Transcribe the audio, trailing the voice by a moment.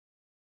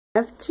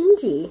Of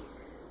Gigi,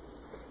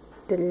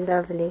 the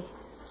lovely,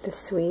 the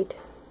sweet,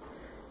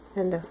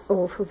 and the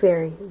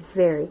very,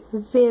 very,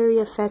 very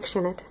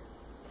affectionate.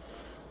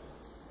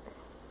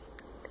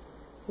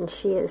 And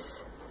she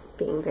is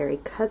being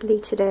very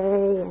cuddly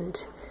today,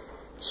 and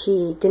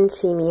she didn't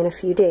see me in a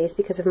few days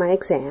because of my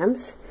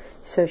exams,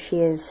 so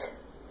she is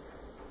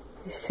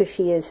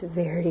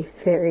very,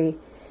 very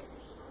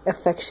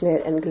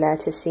affectionate and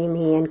glad to see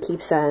me, and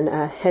keeps on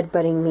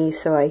headbutting me,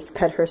 so I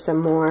pet her some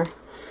more.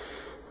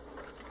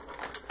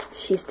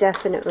 She's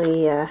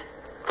definitely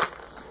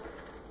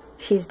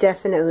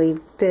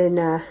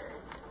been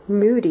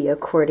moody,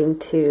 according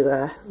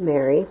to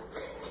Mary,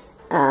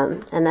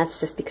 and that's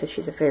just because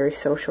she's a very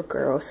social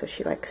girl, so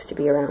she likes to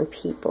be around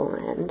people,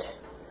 and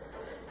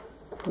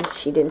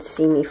she didn't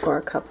see me for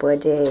a couple of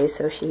days,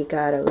 so she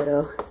got a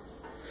little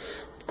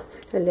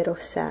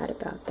sad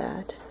about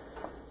that.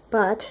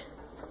 But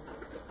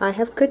I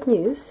have good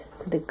news.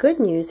 The good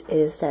news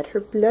is that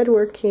her blood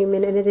work came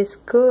in, and it is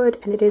good,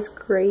 and it is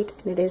great,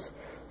 and it is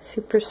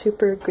super,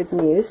 super good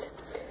news.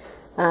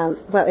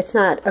 Well, it's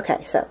not,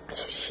 okay, so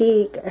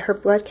her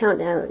blood count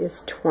now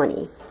is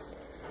 20.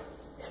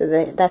 So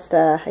that's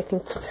I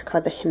think it's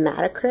called the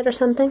hematocrit or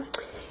something.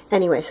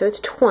 Anyway, so it's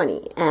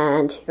 20,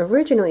 and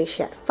originally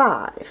she had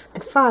 5,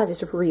 and 5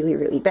 is really,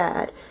 really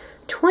bad.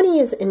 20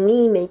 is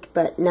anemic,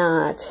 but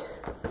not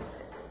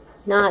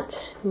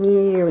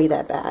nearly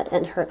that bad,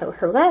 and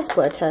her last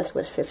blood test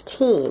was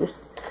 15,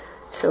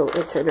 so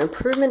it's an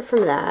improvement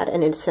from that,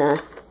 and it's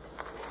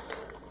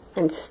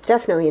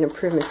definitely an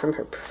improvement from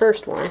her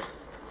first one.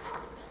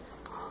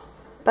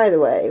 By the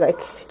way,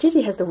 like,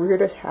 Gigi has the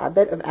weirdest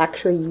habit of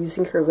actually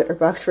using her litter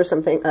box for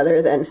something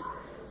other than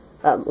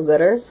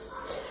litter.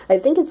 I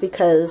think it's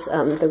because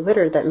the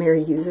litter that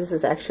Mary uses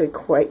is actually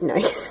quite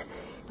nice.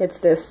 It's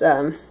this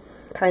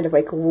kind of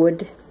like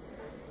wood.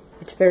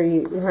 It's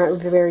very,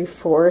 very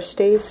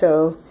foresty,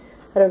 so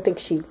I don't think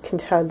she can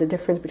tell the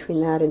difference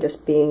between that and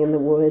just being in the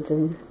woods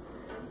and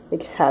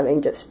like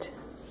having just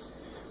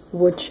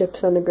wood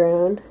chips on the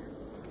ground.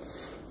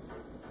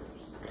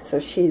 So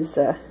she'll use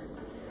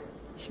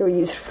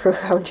it for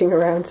lounging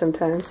around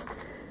sometimes,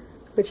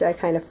 which I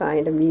kind of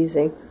find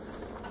amusing.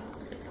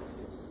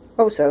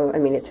 Also, I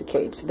mean, it's a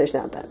cage, so there's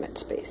not that much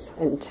space,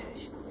 and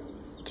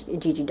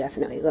Gigi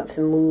definitely loves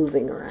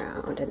moving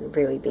around and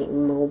really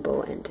being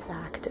mobile and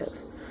active,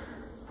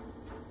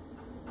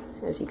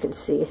 as you can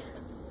see.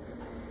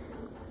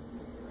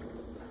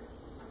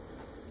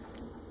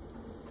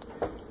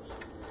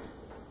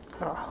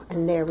 Oh,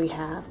 and there we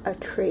have a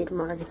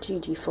trademark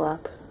Gigi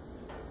flop.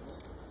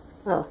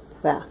 Oh,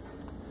 well,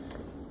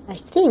 I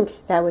think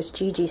that was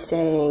Gigi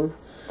saying,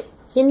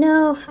 you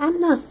know, I'm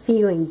not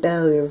feeling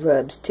belly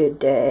rubs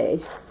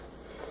today.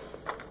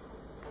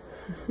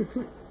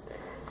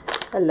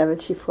 I love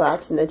it, she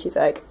flops, and then she's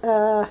like,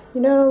 you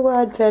know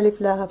what, belly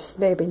flops,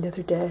 maybe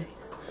another day.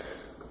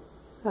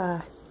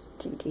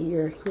 Gigi,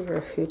 you're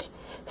a hoot.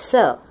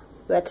 So,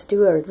 let's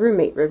do a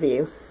roommate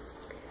review.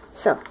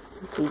 So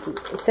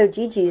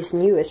Gigi's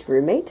newest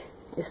roommate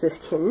is this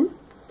kitten.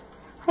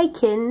 Hi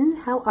kitten,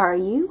 how are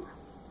you?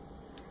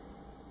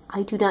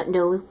 I do not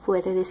know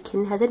whether this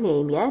kitten has a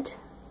name yet,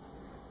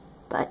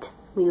 but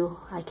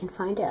I can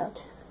find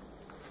out.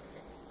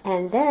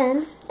 And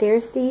then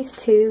there's these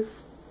two,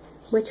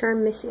 which are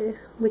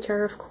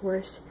of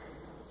course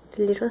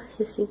the little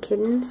hissing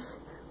kittens,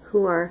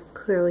 who are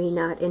clearly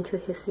not into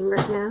hissing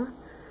right now.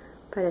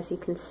 But as you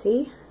can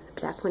see,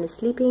 the black one is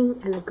sleeping,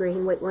 and the gray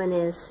and white one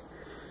is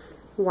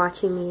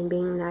watching me and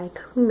being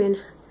like, "Human,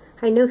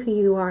 I know who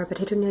you are,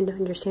 but I don't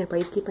understand why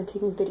you keep on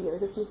taking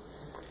videos of me."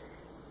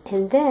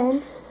 And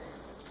then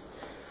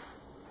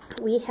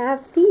we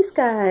have these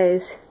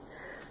guys,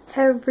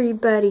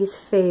 everybody's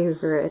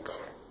favorite.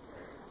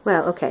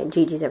 Well, okay,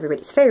 Gigi's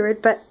everybody's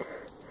favorite, but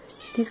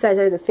these guys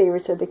are the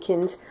favorites of the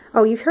kittens.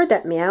 Oh, you've heard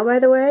that meow, by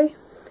the way?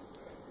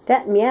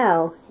 That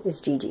meow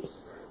is Gigi.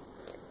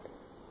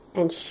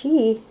 And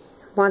she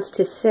wants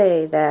to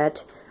say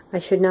that I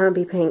should not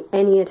be paying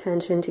any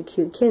attention to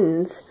cute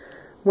kittens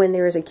when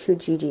there is a cute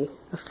Gigi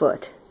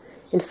afoot.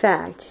 In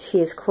fact, she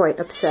is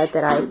quite upset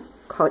that I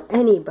called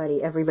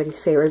anybody everybody's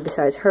favorite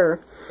besides her.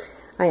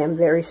 I am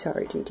very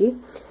sorry, Gigi.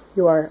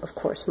 You are, of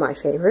course, my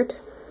favorite.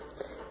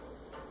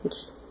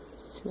 Which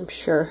I am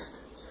sure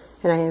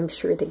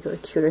that you're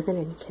cuter than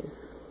any kitten.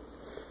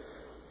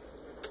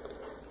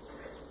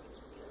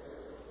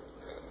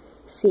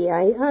 See,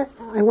 I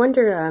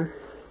wonder,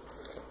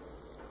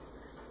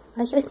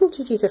 I think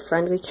Gigi's a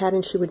friendly cat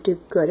and she would do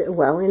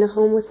well in a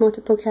home with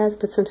multiple cats,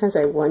 but sometimes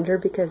I wonder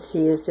because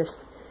she is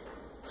just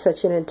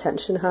such an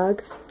attention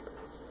hog.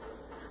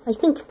 I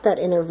think that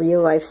in a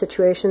real life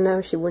situation,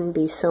 though, she wouldn't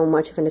be so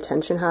much of an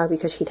attention hog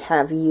because she'd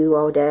have you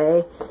all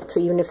day, so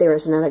even if there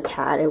was another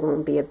cat, it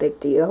wouldn't be a big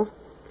deal.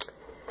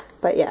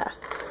 But yeah,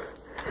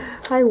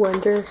 I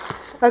wonder.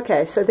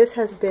 Okay, so this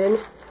has been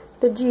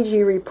the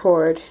Gigi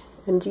report,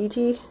 and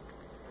Gigi,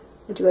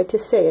 would you like to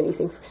say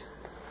anything?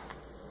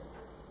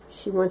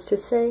 She wants to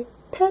say,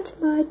 pet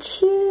my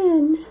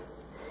chin,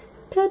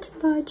 pet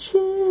my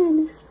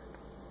chin.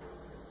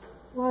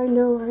 I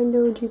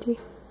know, Gigi.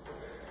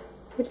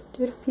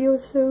 It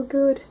feels so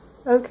good.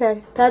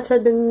 Okay, that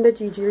has been the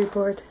Gigi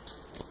report.